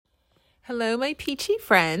Hello, my peachy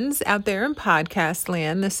friends out there in podcast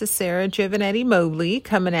land. This is Sarah Giovinetti-Mobley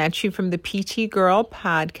coming at you from the Peachy Girl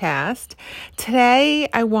podcast. Today,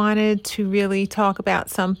 I wanted to really talk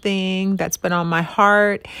about something that's been on my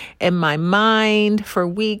heart and my mind for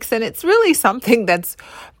weeks, and it's really something that's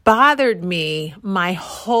bothered me my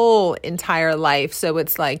whole entire life. So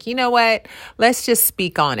it's like, you know what? Let's just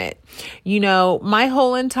speak on it. My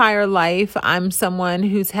whole entire life, I'm someone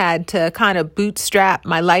who's had to kind of bootstrap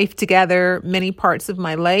my life together, many parts of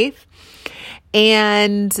my life.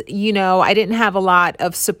 And, I didn't have a lot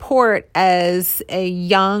of support as a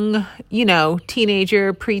young,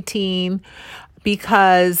 teenager, preteen,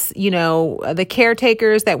 because, the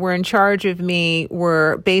caretakers that were in charge of me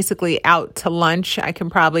were basically out to lunch. I can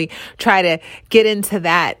probably try to get into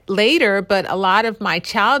that later, but a lot of my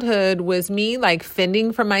childhood was me like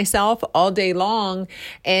fending for myself all day long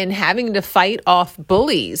and having to fight off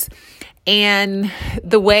bullies. And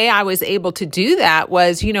the way I was able to do that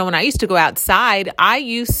was, when I used to go outside, I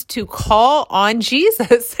used to call on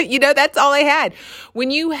Jesus. That's all I had. When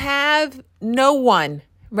you have no one,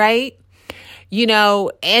 right?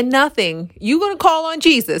 And nothing, you're going to call on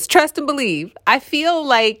Jesus, trust and believe. I feel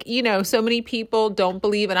like, so many people don't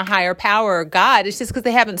believe in a higher power or God. It's just because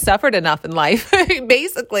they haven't suffered enough in life,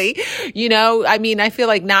 basically. I feel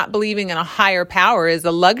like not believing in a higher power is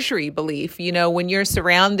a luxury belief. When you're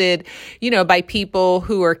surrounded, by people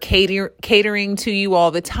who are catering to you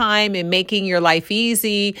all the time and making your life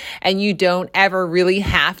easy, and you don't ever really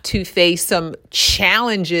have to face some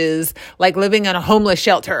challenges like living in a homeless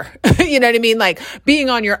shelter. You know what I mean? Like being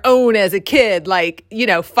on your own as a kid, like,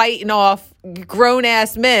 fighting off grown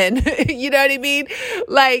ass men, you know what I mean?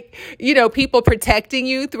 Like, people protecting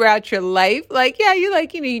you throughout your life. Like, yeah,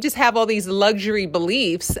 you just have all these luxury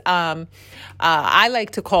beliefs. I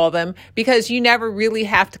like to call them, because you never really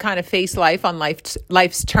have to kind of face life on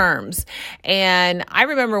life's terms. And I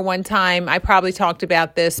remember one time, I probably talked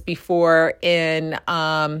about this before in,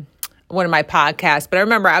 one of my podcasts, but I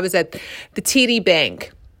remember I was at the TD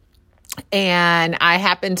Bank, and I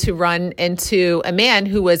happened to run into a man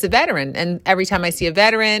who was a veteran. And every time I see a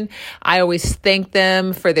veteran, I always thank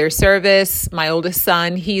them for their service. My oldest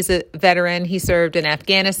son, he's a veteran. He served in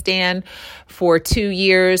Afghanistan for 2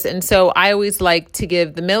 years. And so I always like to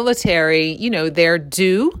give the military, their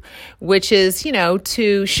due, which is,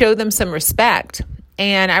 to show them some respect.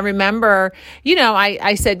 And I remember,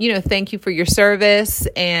 I said, thank you for your service.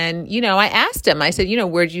 And, I asked him, I said,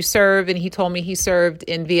 where'd you serve? And he told me he served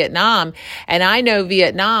in Vietnam. And I know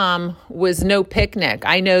Vietnam was no picnic.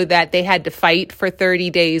 I know that they had to fight for 30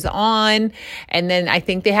 days on. And then I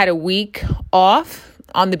think they had a week off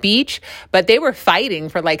on the beach, but they were fighting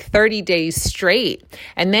for like 30 days straight,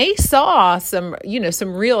 and they saw some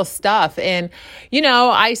real stuff. And,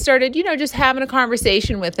 I started, just having a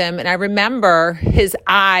conversation with him. And I remember his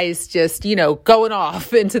eyes just, going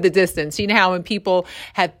off into the distance. You know how when people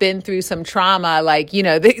have been through some trauma, like,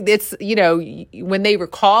 it's, when they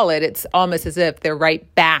recall it, it's almost as if they're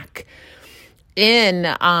right back in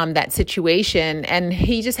that situation. And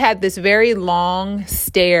he just had this very long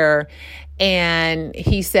stare. And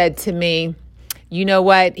he said to me, you know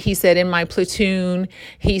what? He said, in my platoon,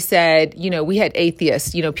 he said, we had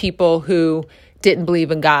atheists, people who didn't believe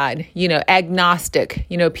in God, agnostic,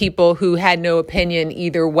 people who had no opinion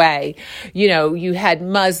either way. You had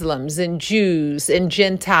Muslims and Jews and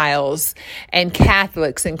Gentiles and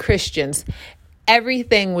Catholics and Christians.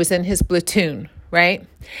 Everything was in his platoon, right?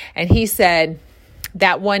 And he said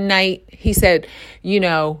that one night, he said,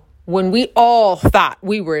 when we all thought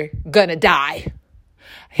we were gonna die,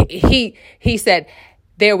 he said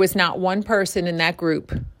there was not one person in that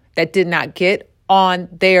group that did not get on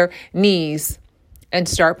their knees and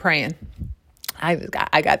start praying. I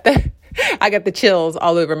got the chills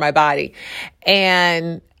all over my body.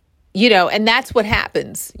 And and that's what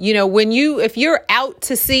happens, if you're out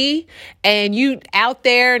to sea and you out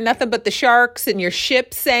there, nothing but the sharks, and your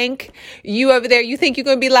ship sank, you over there, you think you're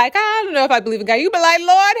going to be like, I don't know if I believe in God. You be like,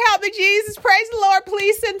 Lord, help me, Jesus, praise the Lord,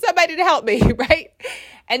 please send somebody to help me. Right.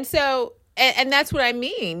 And so, and that's what I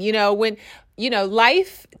mean, when,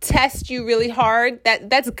 life tests you really hard,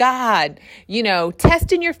 that's God,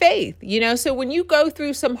 testing your faith, so when you go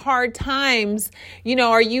through some hard times,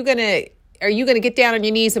 are you going to get down on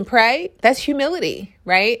your knees and pray? That's humility,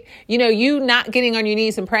 right? You not getting on your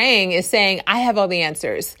knees and praying is saying, I have all the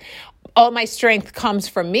answers. All my strength comes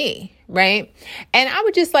from me, right? And I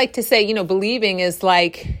would just like to say, believing is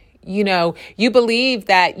like, you believe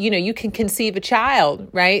that, you can conceive a child,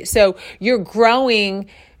 right? So you're growing,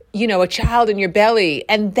 a child in your belly,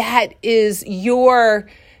 and that is your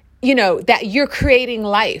that you're creating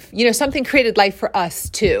life. Something created life for us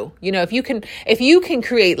too. If you can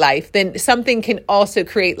create life, then something can also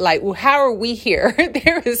create life. Well, how are we here?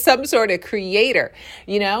 There is some sort of creator,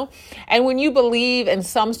 and when you believe in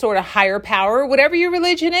some sort of higher power, whatever your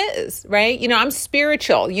religion is, right? I'm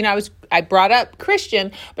spiritual. I brought up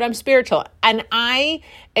Christian, but I'm spiritual, and I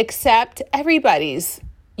accept everybody's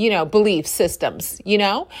belief systems,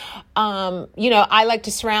 I like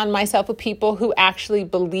to surround myself with people who actually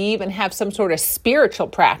believe and have some sort of spiritual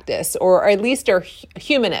practice, or at least are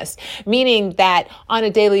humanist, meaning that on a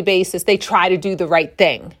daily basis, they try to do the right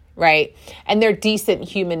thing. Right. And they're decent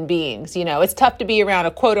human beings. It's tough to be around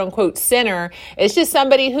a quote unquote sinner. It's just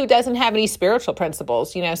somebody who doesn't have any spiritual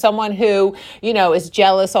principles, someone who, is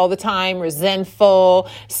jealous all the time, resentful,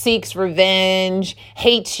 seeks revenge,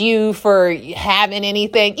 hates you for having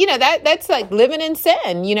anything, that's like living in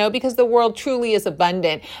sin, because the world truly is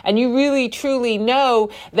abundant. And you really, truly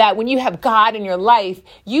know that when you have God in your life,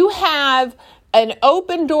 you have an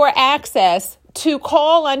open door access to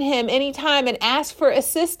call on him anytime and ask for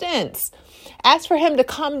assistance. Ask for him to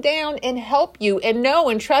come down and help you, and know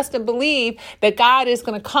and trust and believe that God is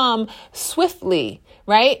going to come swiftly,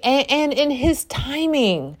 right? And in his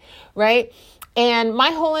timing, right? And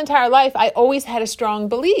my whole entire life, I always had a strong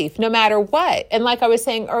belief, no matter what. And like I was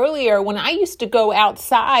saying earlier, when I used to go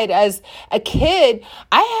outside as a kid,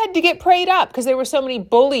 I had to get prayed up because there were so many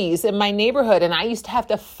bullies in my neighborhood, and I used to have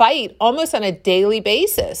to fight almost on a daily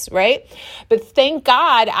basis, right? But thank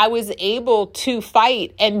God I was able to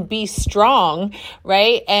fight and be strong,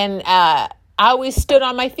 right? And I always stood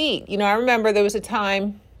on my feet. I remember there was a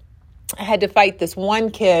time I had to fight this one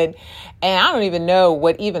kid, and I don't even know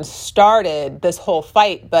what even started this whole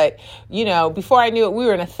fight. But, before I knew it, we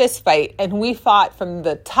were in a fist fight, and we fought from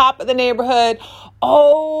the top of the neighborhood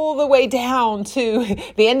all the way down to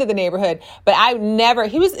the end of the neighborhood. But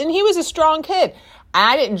he was a strong kid.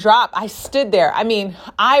 I didn't drop. I stood there.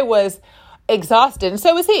 I was exhausted, and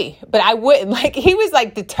so was he, but I wouldn't. He was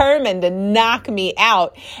determined to knock me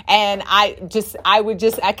out, and I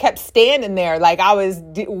kept standing there I was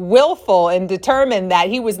willful and determined that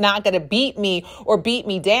he was not going to beat me or beat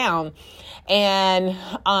me down. And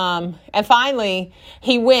finally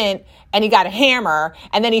he went and he got a hammer,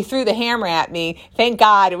 and then he threw the hammer at me. Thank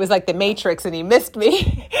God it was like the Matrix, and he missed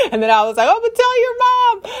me. And then I was like, I'm gonna tell your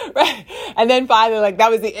mom. Right. And then finally,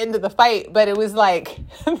 that was the end of the fight. But it was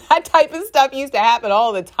that type of stuff used to happen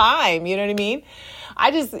all the time. You know what I mean?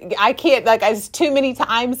 I can't, it's too many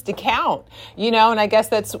times to count, and I guess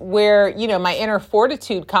that's where, my inner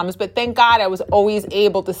fortitude comes. But thank God I was always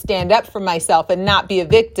able to stand up for myself and not be a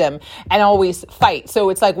victim and always fight. So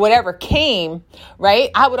it's whatever came, right?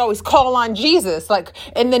 I would always call on Jesus,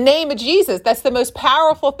 in the name of Jesus. That's the most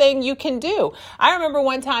powerful thing you can do. I remember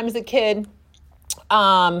one time as a kid,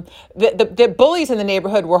 the bullies in the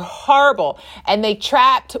neighborhood were horrible, and they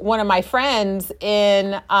trapped one of my friends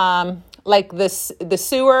in, the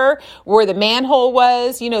sewer where the manhole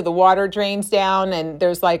was, the water drains down and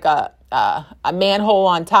there's a manhole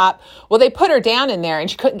on top. Well, they put her down in there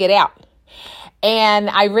and she couldn't get out. And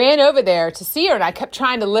I ran over there to see her, and I kept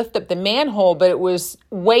trying to lift up the manhole, but it was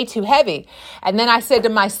way too heavy. And then I said to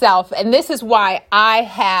myself, and this is why I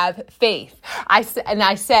have faith. I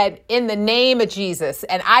said, in the name of Jesus,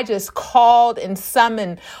 and I just called and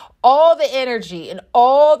summoned all the energy and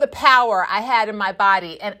all the power I had in my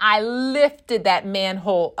body, and I lifted that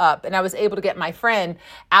manhole up, and I was able to get my friend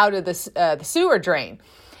out of the sewer drain.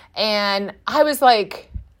 And I was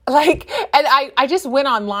and I just went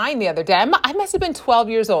online the other day. I must have been 12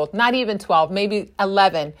 years old, not even 12, maybe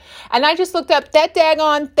 11. And I just looked up that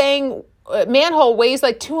daggone thing. Manhole weighs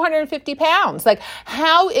 250 pounds.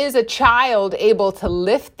 How is a child able to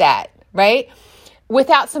lift that, right?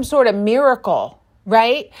 Without some sort of miracle.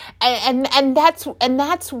 Right. And that's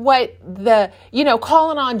what the,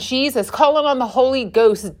 calling on Jesus, calling on the Holy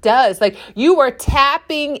Ghost does. You are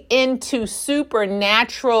tapping into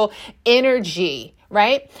supernatural energy,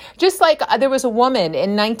 right? Just there was a woman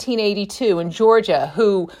in 1982 in Georgia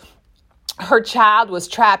who her child was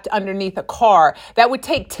trapped underneath a car that would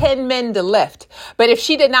take 10 men to lift. But if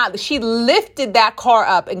she did not, she lifted that car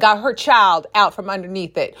up and got her child out from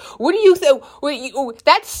underneath it. What do you think?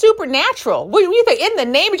 That's supernatural. What do you think? In the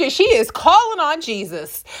name of Jesus, she is calling on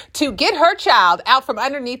Jesus to get her child out from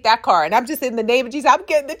underneath that car. And I'm just in the name of Jesus, I'm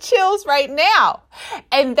getting the chills right now.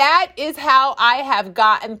 And that is how I have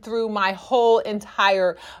gotten through my whole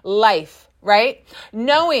entire life, right?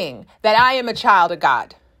 Knowing that I am a child of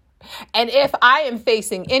God. And if I am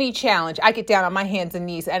facing any challenge, I get down on my hands and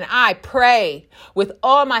knees and I pray with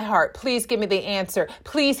all my heart. Please give me the answer.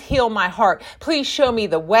 Please heal my heart. Please show me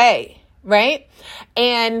the way, right?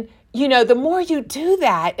 And the more you do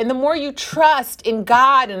that and the more you trust in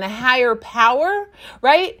God and a higher power,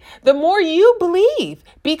 right? The more you believe,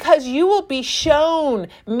 because you will be shown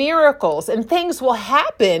miracles and things will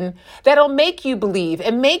happen that'll make you believe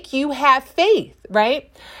and make you have faith, right?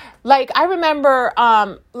 Like I remember,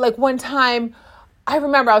 one time, I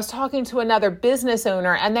was talking to another business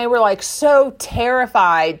owner and they were like so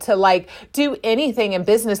terrified to do anything in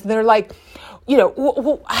business. And they're like,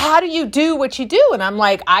 how do you do what you do? And I'm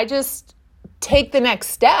like, I just take the next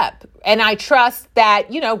step. And I trust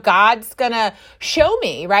that, God's going to show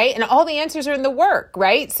me, right? And all the answers are in the work,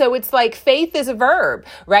 right? So it's like faith is a verb,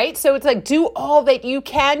 right? So it's like do all that you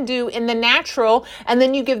can do in the natural, and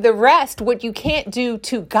then you give the rest, what you can't do,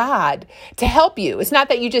 to God to help you. It's not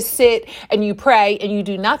that you just sit and you pray and you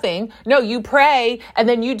do nothing. No, you pray and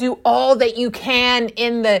then you do all that you can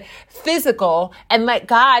in the physical and let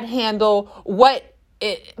God handle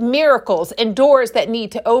miracles and doors that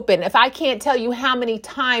need to open. If I can't tell you how many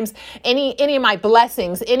times any of my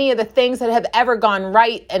blessings, any of the things that have ever gone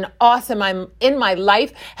right and awesome in my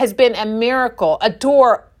life has been a miracle. A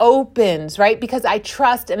door opens, right? Because I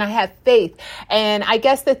trust and I have faith. And I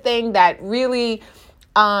guess the thing that really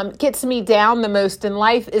gets me down the most in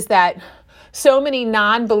life is that so many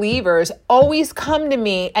non-believers always come to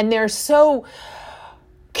me and they're so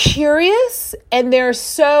curious and they're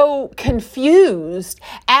so confused,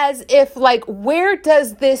 as if where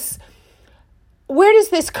does this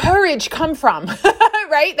courage come from?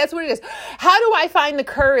 Right? That's what it is. How do I find the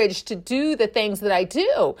courage to do the things that I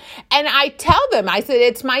do? And I tell them, I said,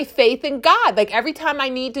 it's my faith in God. Every time I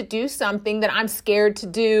need to do something that I'm scared to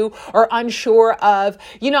do or unsure of,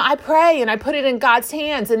 I pray and I put it in God's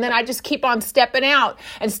hands. And then I just keep on stepping out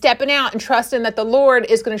and trusting that the Lord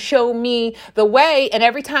is going to show me the way. And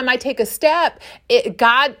every time I take a step,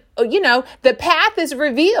 God, the path is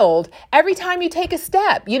revealed every time you take a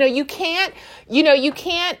step. You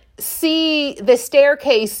can't see the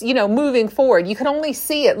staircase, moving forward. You can only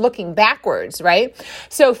see it looking backwards, right?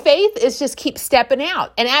 So faith is just keep stepping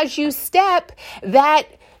out. And as you step, that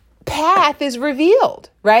path is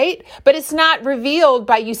revealed, right? But it's not revealed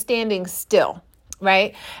by you standing still,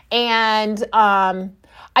 right? And I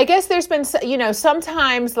guess there's been,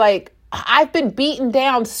 sometimes I've been beaten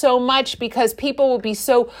down so much because people will be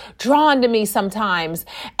so drawn to me sometimes,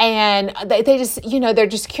 and they just, they're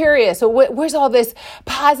just curious. So where's all this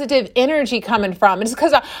positive energy coming from? And it's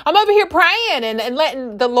because I'm over here praying and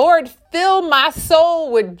letting the Lord fill my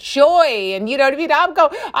soul with joy. And you know what I mean?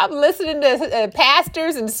 I'm listening to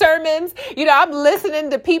pastors and sermons. I'm listening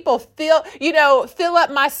to people fill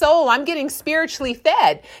up my soul. I'm getting spiritually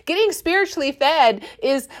fed. Getting spiritually fed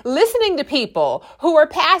is listening to people who are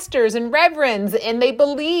pastors and reverends, and they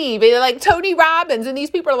believe, like Tony Robbins, and these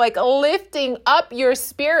people are lifting up your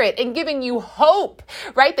spirit and giving you hope,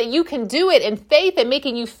 right? That you can do it, and faith, and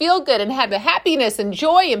making you feel good and have the happiness and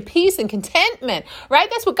joy and peace and contentment, right?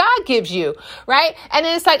 That's what God gives you, right? And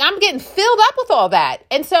it's I'm getting filled up with all that.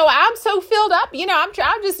 And so I'm so filled up, I'm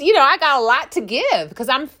just, I got a lot to give because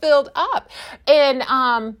I'm filled up. And,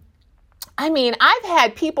 I've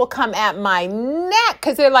had people come at my neck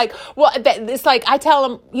because they're like, well, it's I tell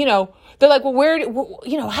them, they're like,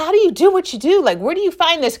 well, how do you do what you do? Where do you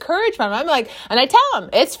find this courage from? I'm like, and I tell them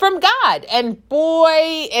it's from God. And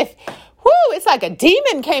boy, it's like a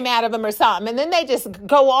demon came out of them or something. And then they just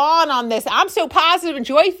go on this. I'm so positive and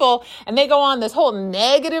joyful. And they go on this whole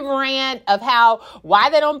negative rant of why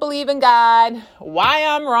they don't believe in God, why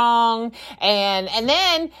I'm wrong. And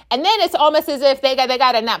then it's almost as if they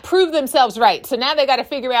got to not prove themselves right. So now they got to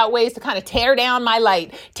figure out ways to kind of tear down my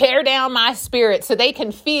light, tear down my spirit, so they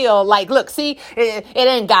can feel look, see, it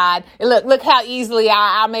ain't God. Look how easily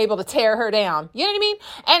I'm able to tear her down. You know what I mean?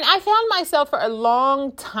 And I found myself for a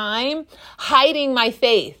long time hiding my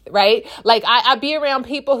faith, right? I be around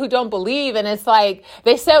people who don't believe, and it's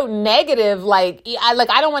they're so negative. I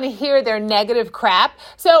don't want to hear their negative crap.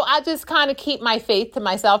 So I just kind of keep my faith to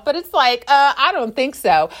myself. But it's I don't think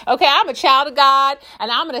so. Okay, I'm a child of God,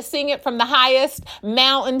 and I'm going to sing it from the highest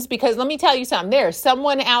mountains, because let me tell you something. There's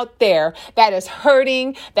someone out there that is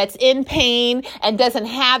hurting, that's in pain, and doesn't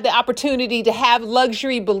have the opportunity to have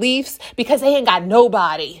luxury beliefs because they ain't got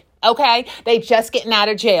nobody. Okay, they just getting out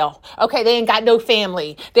of jail. Okay, they ain't got no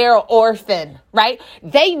family. They're an orphan, right?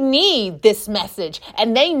 They need this message,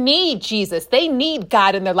 and they need Jesus. They need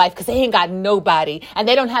God in their life because they ain't got nobody, and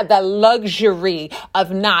they don't have the luxury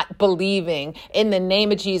of not believing in the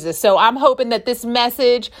name of Jesus. So I'm hoping that this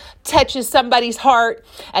message touches somebody's heart.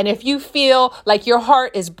 And if you feel like your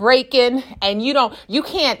heart is breaking and you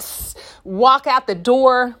can't walk out the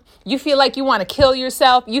door You feel like you want to kill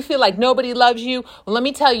yourself. You feel like nobody loves you. Well, let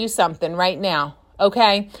me tell you something right now.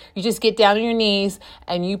 Okay. You just get down on your knees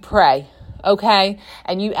and you pray. Okay.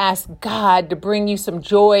 And you ask God to bring you some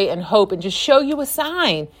joy and hope and just show you a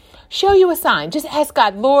sign. Show you a sign. Just ask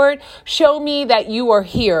God, Lord, show me that you are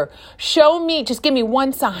here. Show me, just give me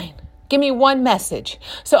one sign. Give me one message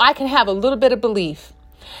so I can have a little bit of belief,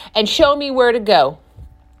 and show me where to go.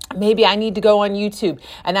 Maybe I need to go on YouTube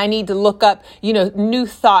and I need to look up, new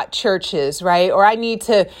thought churches, right? Or I need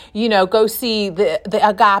to, go see the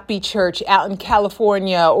Agape Church out in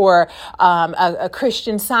California, or a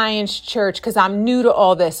Christian Science church, because I'm new to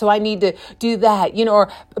all this. So I need to do that,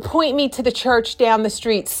 or point me to the church down the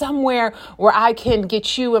street, somewhere where I can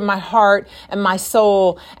get you in my heart and my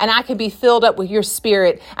soul, and I can be filled up with your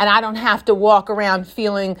spirit, and I don't have to walk around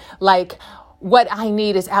feeling like what I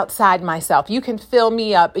need is outside myself. You can fill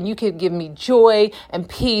me up, and you can give me joy and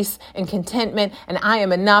peace and contentment, and I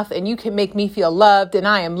am enough, and you can make me feel loved, and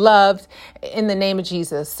I am loved in the name of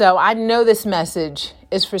Jesus. So I know this message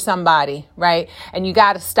is for somebody, right? And you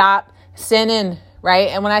got to stop sinning, right?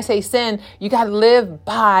 And when I say sin, you got to live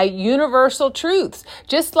by universal truths.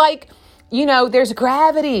 Just like, there's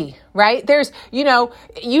gravity, right? There's,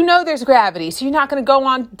 there's gravity. So you're not going to go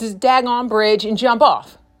on this daggone bridge and jump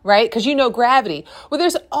off, right? Because gravity. Well,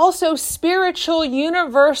 there's also spiritual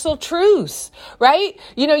universal truths, right?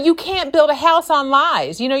 You can't build a house on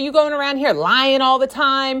lies. You going around here lying all the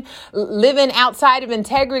time, living outside of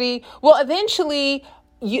integrity. Well, eventually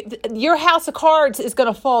your house of cards is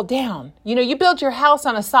going to fall down. You build your house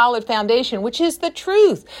on a solid foundation, which is the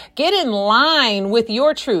truth. Get in line with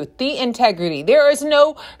your truth, the integrity. There is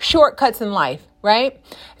no shortcuts in life. Right?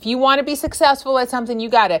 If you want to be successful at something, you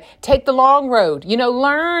got to take the long road,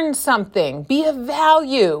 learn something, be of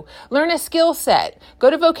value, learn a skill set, go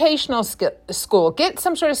to vocational school, get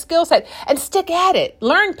some sort of skill set and stick at it.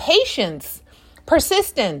 Learn patience,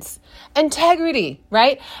 persistence, integrity,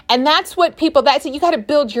 right? And that's what you got to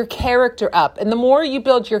build your character up. And the more you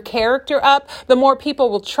build your character up, the more people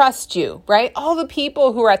will trust you, right? All the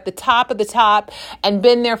people who are at the top of the top and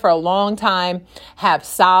been there for a long time have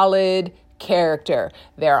solid character.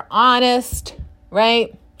 They're honest,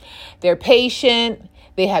 right? They're patient.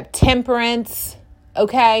 They have temperance.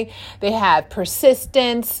 Okay. They have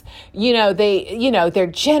persistence. They're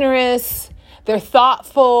generous. They're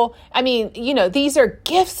thoughtful. I mean, these are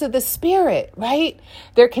gifts of the Spirit, right?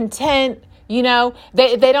 They're content. They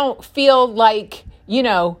don't feel like, they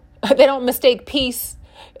don't mistake peace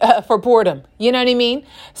for boredom. You know what I mean?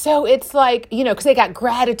 So it's like, because they got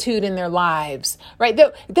gratitude in their lives, right?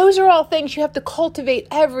 Those are all things you have to cultivate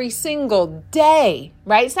every single day,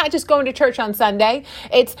 right? It's not just going to church on Sunday.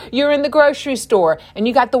 It's you're in the grocery store and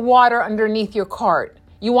you got the water underneath your cart.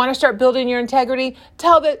 You want to start building your integrity?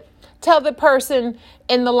 Tell the person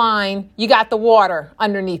in the line you got the water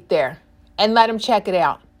underneath there, and let them check it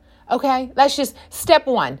out. Okay, that's just step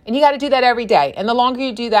one. And you got to do that every day. And the longer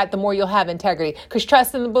you do that, the more you'll have integrity. Because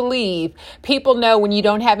trust and believe, people know when you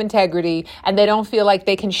don't have integrity and they don't feel like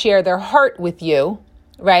they can share their heart with you,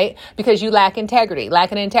 right? Because you lack integrity.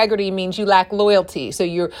 Lacking integrity means you lack loyalty. So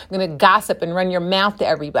you're going to gossip and run your mouth to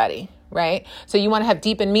everybody, right? So you want to have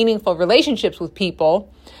deep and meaningful relationships with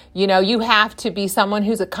people. You have to be someone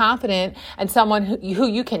who's a confident and someone who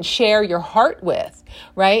you can share your heart with,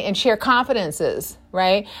 right? And share confidences,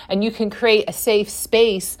 right? And you can create a safe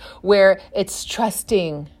space where it's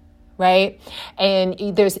trusting, right? And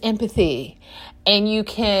there's empathy. And you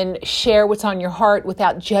can share what's on your heart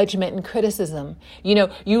without judgment and criticism.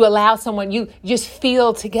 You allow someone, you just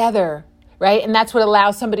feel together, right? And that's what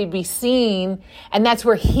allows somebody to be seen. And that's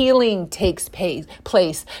where healing takes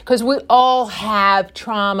place. Because we all have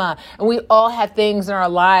trauma and we all have things in our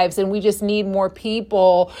lives. And we just need more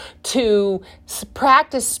people to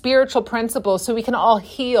practice spiritual principles so we can all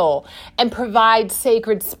heal and provide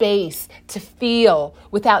sacred space to feel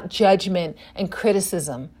without judgment and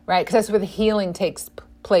criticism, right? Because that's where the healing takes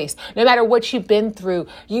place. No matter what you've been through,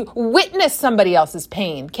 you witness somebody else's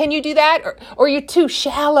pain. Can you do that? Or you're too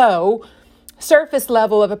shallow, surface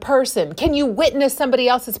level of a person? Can you witness somebody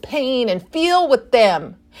else's pain and feel with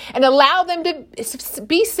them and allow them to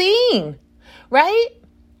be seen, right?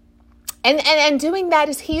 And doing that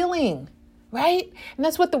is healing, right? And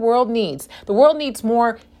that's what the world needs. The world needs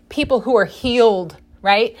more people who are healed,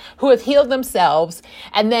 right? Who have healed themselves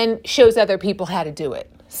and then shows other people how to do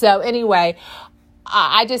it. So anyway,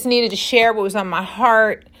 I just needed to share what was on my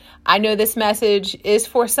heart. I know this message is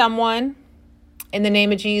for someone in the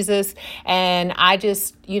name of Jesus. And I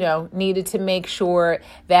just, needed to make sure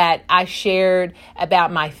that I shared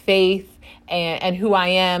about my faith and who I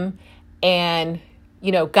am and,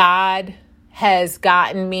 God has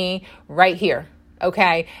gotten me right here,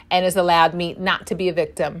 okay, and has allowed me not to be a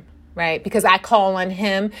victim, right? Because I call on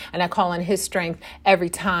him and I call on his strength every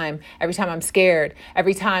time I'm scared,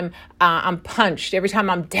 every time I'm punched, every time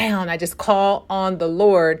I'm down, I just call on the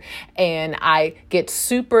Lord and I get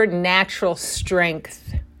supernatural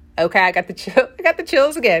strength. Okay, I got the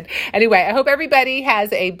chills again. Anyway, I hope everybody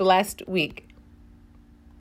has a blessed week.